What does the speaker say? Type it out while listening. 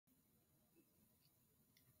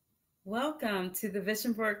Welcome to the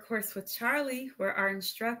Vision Board course with Charlie, where our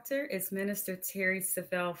instructor is Minister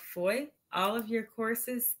Terri-Savelle Foy. All of your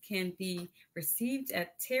courses can be received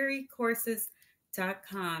at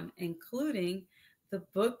terricourses.com, including the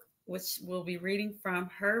book, which we'll be reading from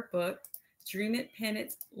her book, Dream It, Pen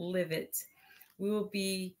It, Live It.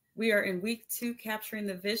 We are in week 2, Capturing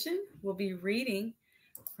the Vision. We'll be reading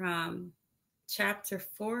from chapter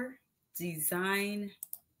 4, Design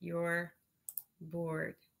Your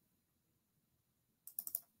Board.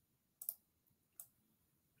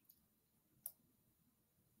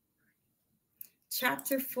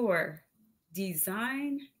 Chapter 4,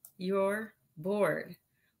 Design Your Board.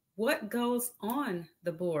 What goes on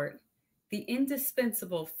the board? The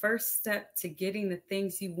indispensable first step to getting the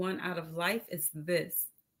things you want out of life is this: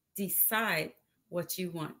 decide what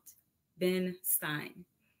you want. Ben Stein.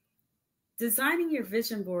 Designing your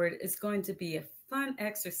vision board is going to be a fun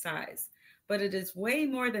exercise, but it is way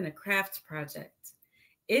more than a craft project.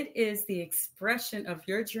 It is the expression of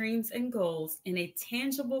your dreams and goals in a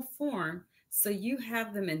tangible form, so you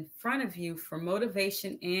have them in front of you for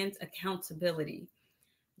motivation and accountability.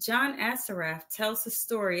 John Assaraf tells the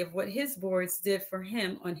story of what his boards did for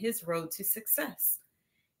him on his road to success.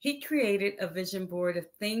 He created a vision board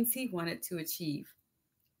of things he wanted to achieve.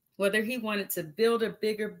 Whether he wanted to build a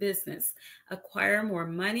bigger business, acquire more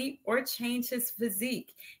money, or change his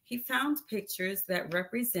physique, he found pictures that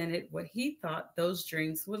represented what he thought those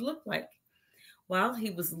dreams would look like. While he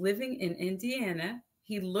was living in Indiana,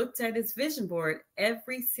 he looked at his vision board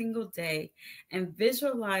every single day and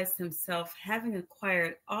visualized himself having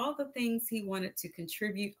acquired all the things he wanted to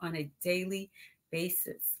contribute on a daily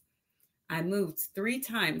basis. I moved 3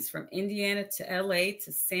 times from Indiana to LA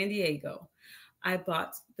to San Diego. I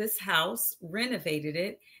bought this house, renovated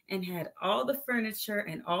it, and had all the furniture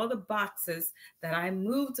and all the boxes that I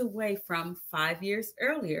moved away from 5 years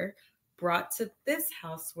earlier brought to this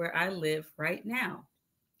house where I live right now.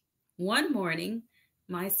 One morning,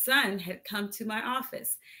 my son had come to my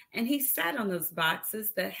office, and he sat on those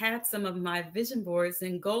boxes that had some of my vision boards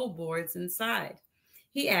and goal boards inside.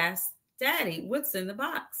 He asked, "Daddy, what's in the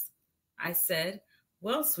box?" I said,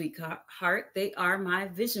 "Well, sweetheart, they are my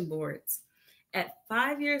vision boards." At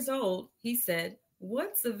 5 years old, he said,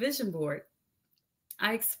 "What's a vision board?"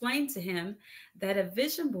 I explained to him that a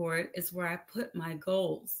vision board is where I put my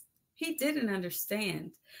goals. He didn't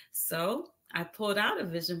understand. So I pulled out a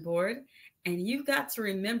vision board, and you've got to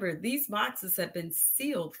remember these boxes have been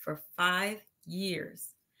sealed for 5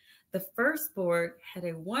 years. The first board had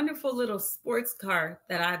a wonderful little sports car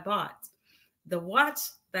that I bought, the watch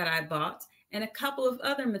that I bought, and a couple of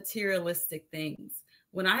other materialistic things.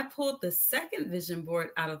 When I pulled the second vision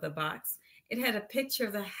board out of the box, it had a picture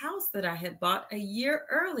of the house that I had bought a year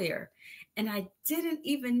earlier, and I didn't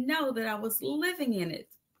even know that I was living in it.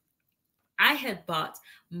 I had bought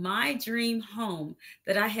my dream home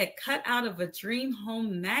that I had cut out of a dream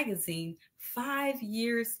home magazine 5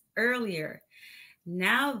 years earlier.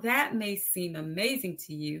 Now that may seem amazing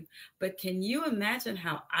to you, but can you imagine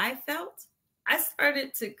how I felt? I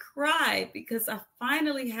started to cry because I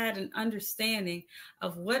finally had an understanding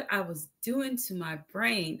of what I was doing to my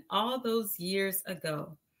brain all those years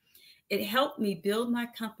ago. It helped me build my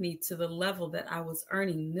company to the level that I was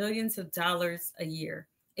earning millions of dollars a year.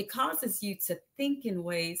 It causes you to think in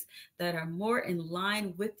ways that are more in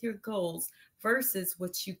line with your goals versus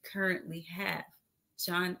what you currently have.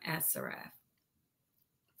 John Assaraf.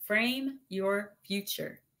 Frame your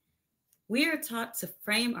future. We are taught to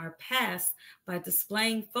frame our past by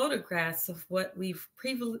displaying photographs of what we've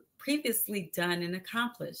previously done and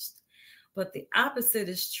accomplished. But the opposite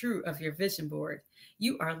is true of your vision board.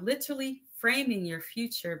 You are literally framing your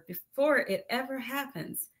future before it ever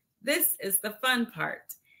happens. This is the fun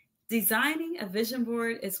part. Designing a vision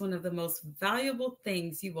board is one of the most valuable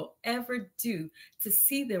things you will ever do to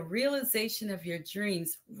see the realization of your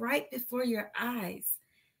dreams right before your eyes.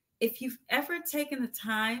 If you've ever taken the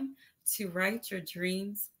time to write your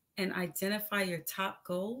dreams and identify your top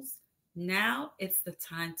goals, now it's the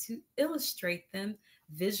time to illustrate them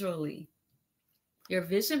visually. Your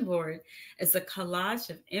vision board is a collage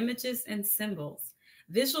of images and symbols,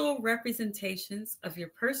 visual representations of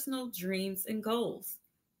your personal dreams and goals.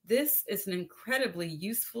 This is an incredibly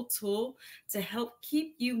useful tool to help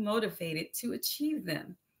keep you motivated to achieve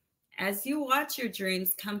them. As you watch your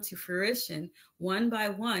dreams come to fruition one by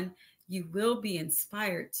one, you will be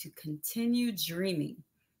inspired to continue dreaming.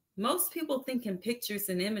 Most people think in pictures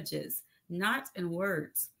and images, not in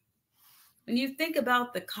words. When you think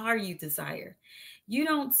about the car you desire, you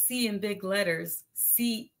don't see in big letters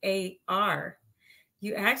CAR.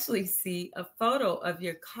 You actually see a photo of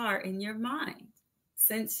your car in your mind.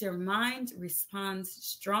 Since your mind responds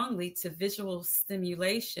strongly to visual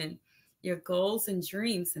stimulation, your goals and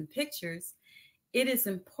dreams and pictures, it is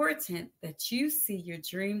important that you see your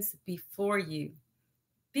dreams before you.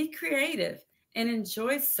 Be creative and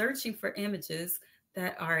enjoy searching for images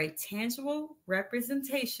that are a tangible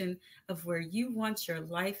representation of where you want your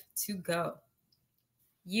life to go.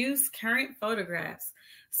 Use current photographs,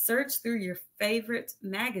 search through your favorite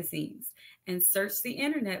magazines, and search the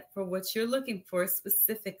internet for what you're looking for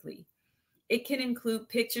specifically. It can include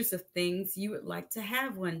pictures of things you would like to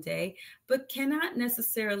have one day, but cannot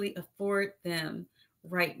necessarily afford them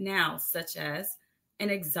right now, such as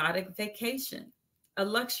an exotic vacation, a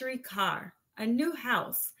luxury car, a new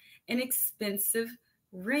house, an expensive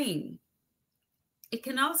ring. It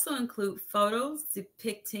can also include photos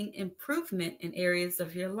depicting improvement in areas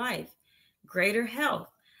of your life, greater health,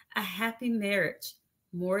 a happy marriage,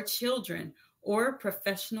 more children, or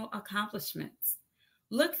professional accomplishments.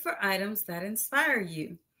 Look for items that inspire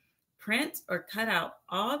you. Print or cut out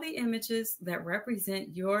all the images that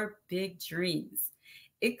represent your big dreams.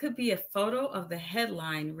 It could be a photo of the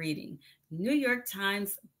headline reading, New York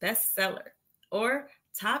Times bestseller, or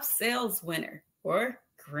top sales winner, or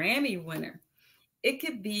Grammy winner. It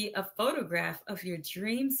could be a photograph of your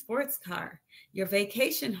dream sports car, your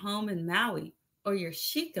vacation home in Maui, or your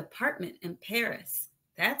chic apartment in Paris.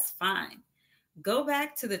 That's fine. Go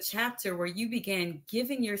back to the chapter where you began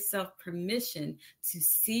giving yourself permission to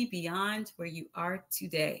see beyond where you are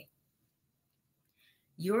today.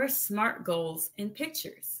 Your SMART goals and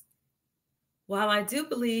pictures. While I do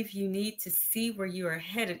believe you need to see where you are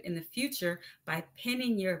headed in the future by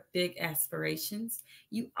pinning your big aspirations,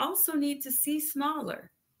 you also need to see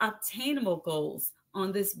smaller, obtainable goals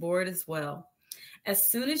on this board as well. As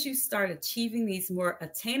soon as you start achieving these more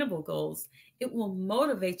attainable goals, it will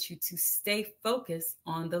motivate you to stay focused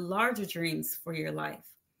on the larger dreams for your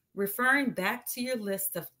life. Referring back to your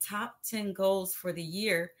list of top 10 goals for the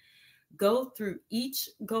year, go through each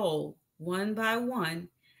goal one by one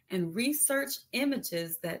and research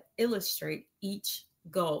images that illustrate each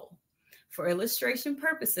goal. For illustration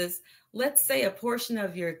purposes, let's say a portion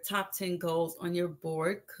of your top 10 goals on your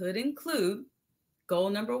board could include goal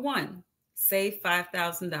number 1, save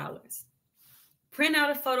 $5,000. Print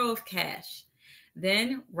out a photo of cash.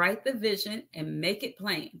 Then write the vision and make it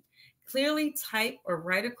plain. Clearly type or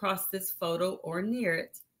write across this photo or near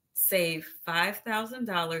it, save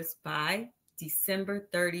 $5,000 by December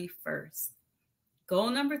 31st. Goal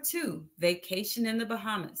number 2, vacation in the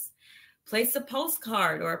Bahamas. Place a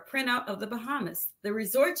postcard or a printout of the Bahamas, the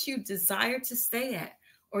resorts you desire to stay at,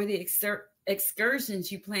 or the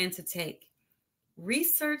excursions you plan to take.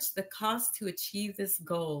 Research the cost to achieve this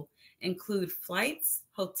goal. Include flights,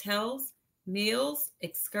 hotels, meals,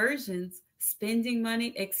 excursions, spending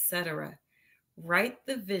money, etc. Write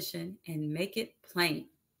the vision and make it plain.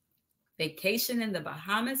 Vacation in the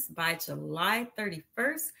Bahamas by July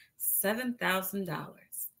 31st, $7,000.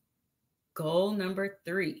 Goal number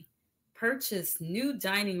 3, purchase new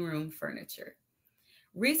dining room furniture.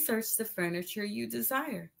 Research the furniture you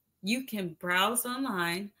desire. You can browse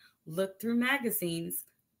online, look through magazines,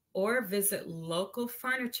 or visit local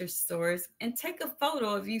furniture stores and take a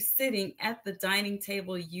photo of you sitting at the dining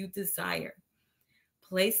table you desire.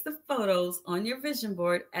 Place the photos on your vision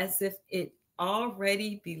board as if it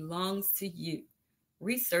already belongs to you.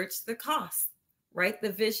 Research the cost. Write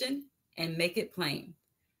the vision and make it plain.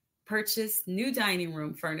 Purchase new dining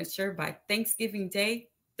room furniture by Thanksgiving Day,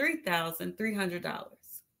 $3,300.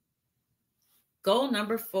 Goal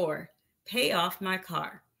number 4, pay off my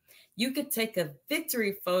car. You could take a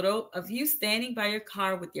victory photo of you standing by your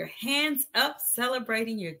car with your hands up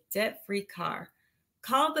celebrating your debt-free car.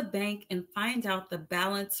 Call the bank and find out the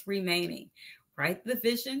balance remaining. Write the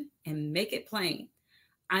vision and make it plain.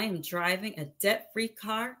 I am driving a debt-free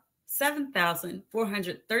car,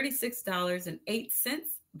 $7,436.08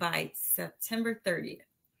 by September 30th.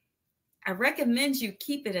 I recommend you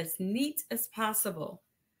keep it as neat as possible.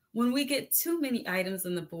 When we get too many items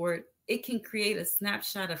on the board, it can create a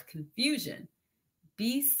snapshot of confusion.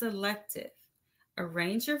 Be selective.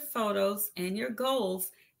 Arrange your photos and your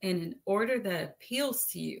goals in an order that appeals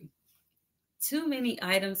to you. Too many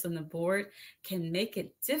items on the board can make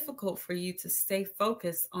it difficult for you to stay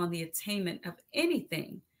focused on the attainment of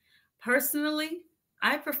anything. Personally,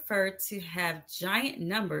 I prefer to have giant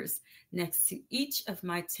numbers next to each of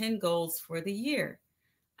my 10 goals for the year.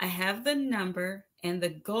 I have the number and the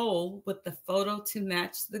goal with the photo to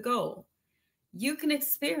match the goal. You can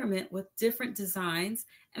experiment with different designs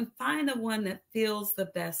and find the one that feels the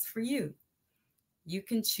best for you. You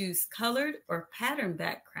can choose colored or pattern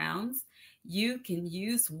backgrounds. You can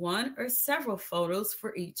use one or several photos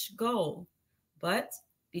for each goal, but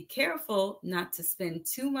be careful not to spend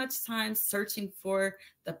too much time searching for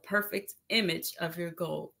the perfect image of your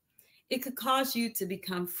goal. It could cause you to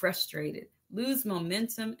become frustrated, lose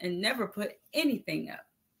momentum, and never put anything up.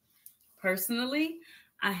 Personally,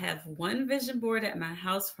 I have one vision board at my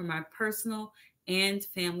house for my personal and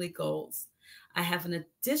family goals. I have an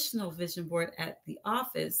additional vision board at the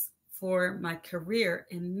office for my career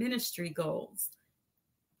and ministry goals.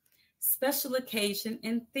 Special occasion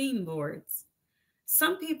and theme boards.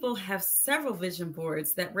 Some people have several vision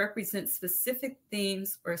boards that represent specific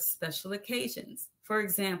themes or special occasions. For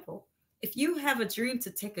example, if you have a dream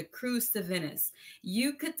to take a cruise to Venice,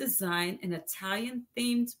 you could design an Italian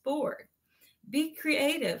themed board. Be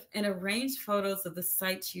creative and arrange photos of the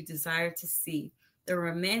sights you desire to see, the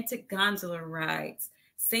romantic gondola rides,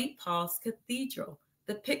 St. Paul's Cathedral,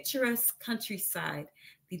 the picturesque countryside,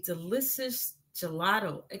 the delicious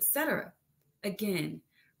gelato, etc. Again,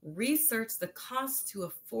 research the cost to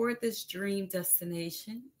afford this dream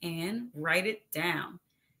destination and write it down.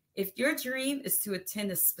 If your dream is to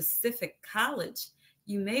attend a specific college,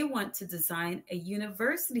 you may want to design a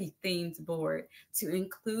university-themed board to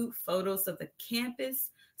include photos of the campus,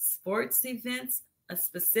 sports events, a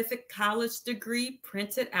specific college degree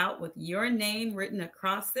printed out with your name written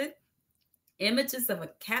across it, images of a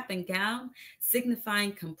cap and gown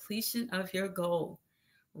signifying completion of your goal.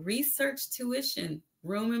 Research tuition,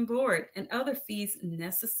 room and board, and other fees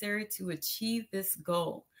necessary to achieve this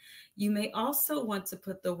goal. You may also want to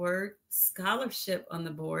put the word scholarship on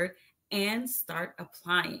the board and start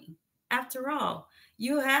applying. After all,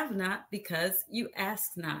 you have not because you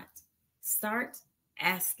ask not. Start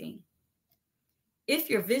asking. If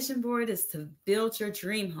your vision board is to build your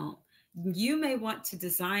dream home, you may want to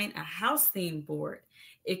design a house theme board.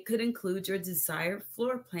 It could include your desired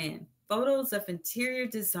floor plan, photos of interior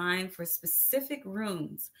design for specific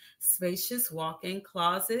rooms, spacious walk-in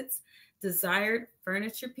closets, desired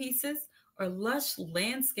furniture pieces, or lush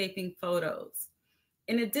landscaping photos.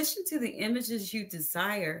 In addition to the images you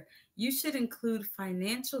desire, you should include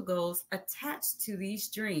financial goals attached to these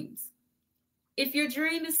dreams. If your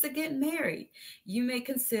dream is to get married, you may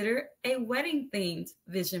consider a wedding-themed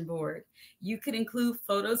vision board. You could include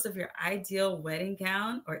photos of your ideal wedding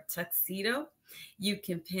gown or tuxedo. You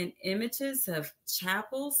can pin images of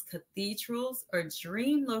chapels, cathedrals, or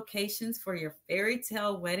dream locations for your fairy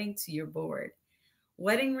tale wedding to your board.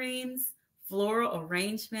 Wedding rings, floral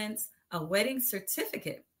arrangements, a wedding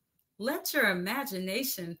certificate. Let your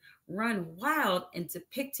imagination run wild in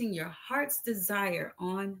depicting your heart's desire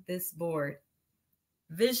on this board.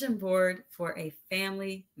 Vision board for a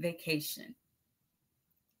family vacation.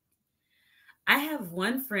 I have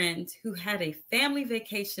one friend who had a family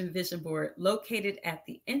vacation vision board located at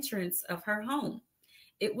the entrance of her home.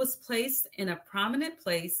 It was placed in a prominent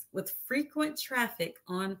place with frequent traffic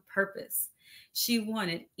on purpose. She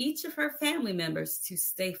wanted each of her family members to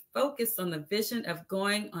stay focused on the vision of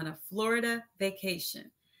going on a Florida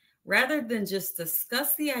vacation. Rather than just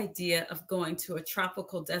discuss the idea of going to a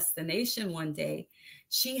tropical destination one day,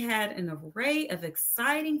 she had an array of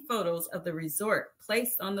exciting photos of the resort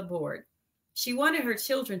placed on the board. She wanted her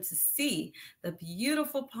children to see the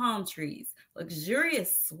beautiful palm trees,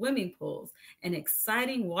 luxurious swimming pools, and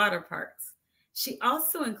exciting water parks. She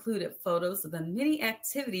also included photos of the many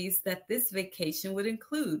activities that this vacation would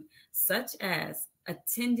include, such as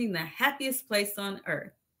attending the happiest place on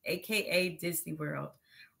earth, aka Disney World,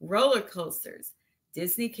 roller coasters,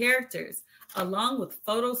 Disney characters, along with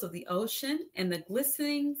photos of the ocean and the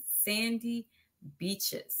glistening sandy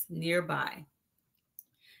beaches nearby.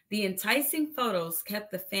 The enticing photos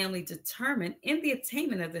kept the family determined in the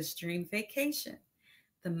attainment of this dream vacation.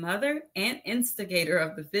 The mother and instigator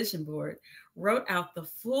of the vision board wrote out the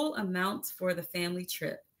full amounts for the family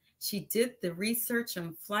trip. She did the research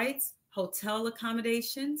on flights, hotel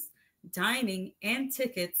accommodations, dining, and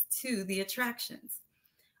tickets to the attractions.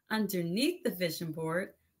 Underneath the vision board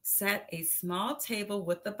sat a small table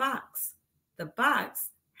with a box. The box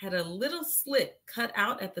had a little slit cut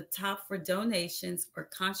out at the top for donations or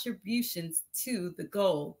contributions to the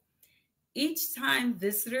goal. Each time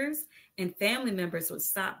visitors and family members would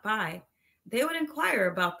stop by, they would inquire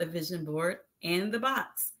about the vision board and the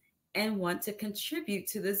box and want to contribute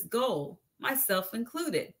to this goal, myself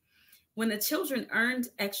included. When the children earned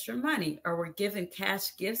extra money or were given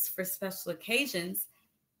cash gifts for special occasions,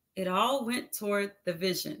 it all went toward the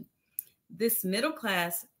vision. This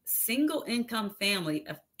middle-class, single-income family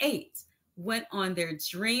of 8 went on their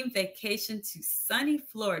dream vacation to sunny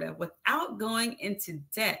Florida without going into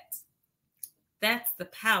debt. That's the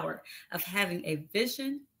power of having a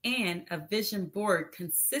vision and a vision board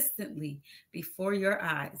consistently before your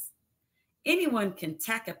eyes. Anyone can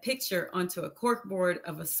tack a picture onto a corkboard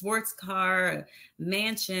of a sports car, a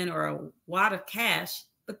mansion, or a wad of cash,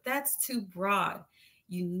 but that's too broad.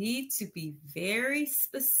 You need to be very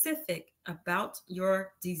specific about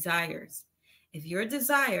your desires. If your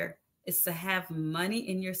desire is to have money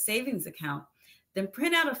in your savings account, then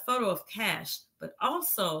print out a photo of cash, but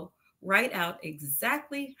also write out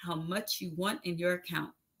exactly how much you want in your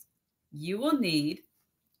account. You will need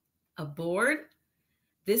a board.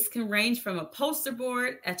 This can range from a poster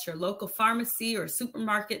board at your local pharmacy or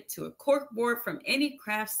supermarket to a cork board from any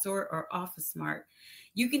craft store or office mart.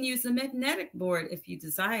 You can use a magnetic board if you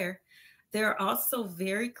desire. There are also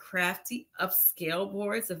very crafty upscale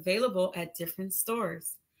boards available at different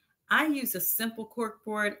stores. I use a simple cork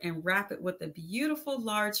board and wrap it with a beautiful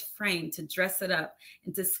large frame to dress it up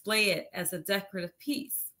and display it as a decorative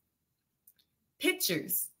piece.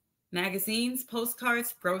 Pictures, magazines,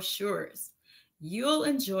 postcards, brochures. You'll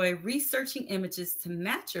enjoy researching images to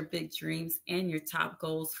match your big dreams and your top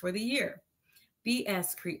goals for the year. Be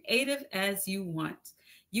as creative as you want.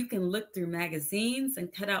 You can look through magazines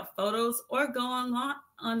and cut out photos or go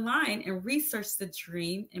online and research the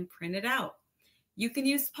dream and print it out. You can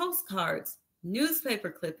use postcards, newspaper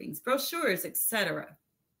clippings, brochures, etc.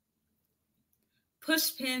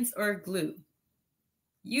 Push pins or glue.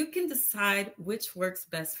 You can decide which works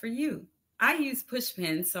best for you. I use push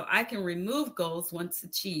pins so I can remove goals once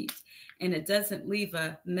achieved and it doesn't leave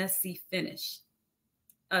a messy finish.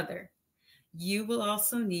 You will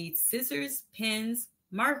also need scissors, pens,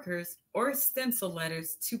 markers, or stencil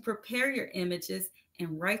letters to prepare your images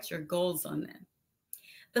and write your goals on them.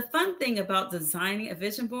 The fun thing about designing a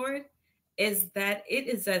vision board is that it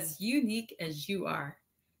is as unique as you are.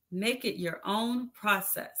 Make it your own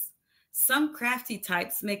process. Some crafty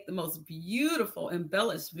types make the most beautiful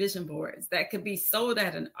embellished vision boards that could be sold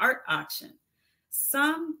at an art auction.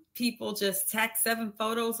 Some people just tack 7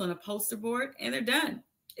 photos on a poster board and they're done.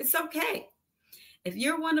 It's okay. If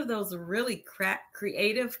you're one of those really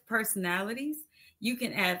creative personalities, you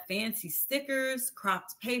can add fancy stickers,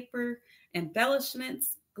 cropped paper,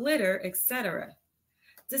 embellishments, glitter, etc.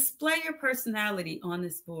 Display your personality on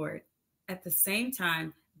this board. At the same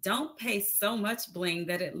time, don't pay so much bling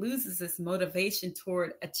that it loses its motivation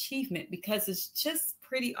toward achievement because it's just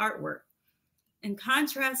pretty artwork. In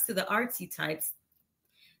contrast to the artsy types,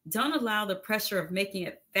 don't allow the pressure of making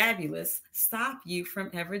it fabulous stop you from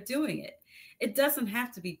ever doing it. It doesn't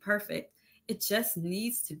have to be perfect. It just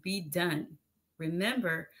needs to be done.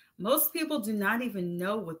 Remember, most people do not even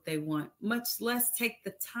know what they want, much less take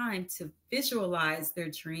the time to visualize their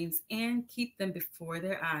dreams and keep them before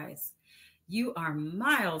their eyes. You are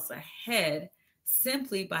miles ahead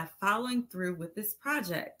simply by following through with this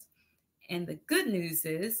project. And the good news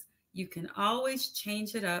is you can always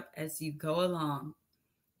change it up as you go along.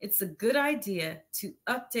 It's a good idea to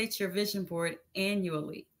update your vision board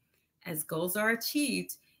annually. As goals are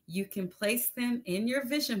achieved, you can place them in your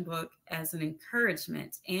vision book as an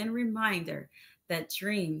encouragement and reminder that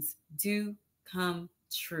dreams do come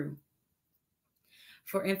true.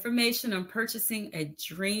 For information on purchasing a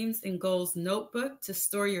Dreams and Goals notebook to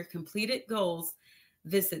store your completed goals,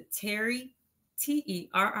 visit Terri.com.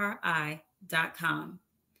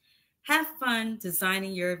 Have fun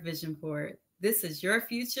designing your vision board. This is your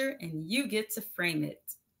future and you get to frame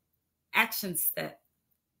it. Action step.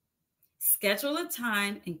 Schedule a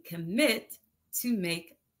time and commit to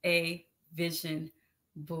make a vision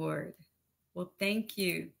board. Well, thank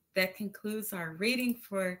you. That concludes our reading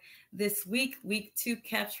for this week, week 2,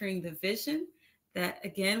 Capturing the Vision. That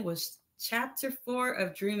again was chapter 4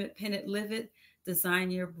 of Dream It, Pen It, Live It,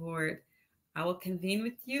 Design Your Board. I will convene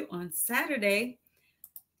with you on Saturday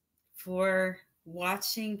for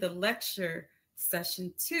watching the lecture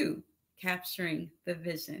session 2, Capturing the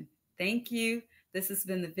Vision. Thank you. This has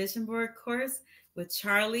been the Vision Board course with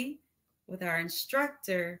Charlie, with our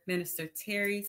instructor, Minister Terri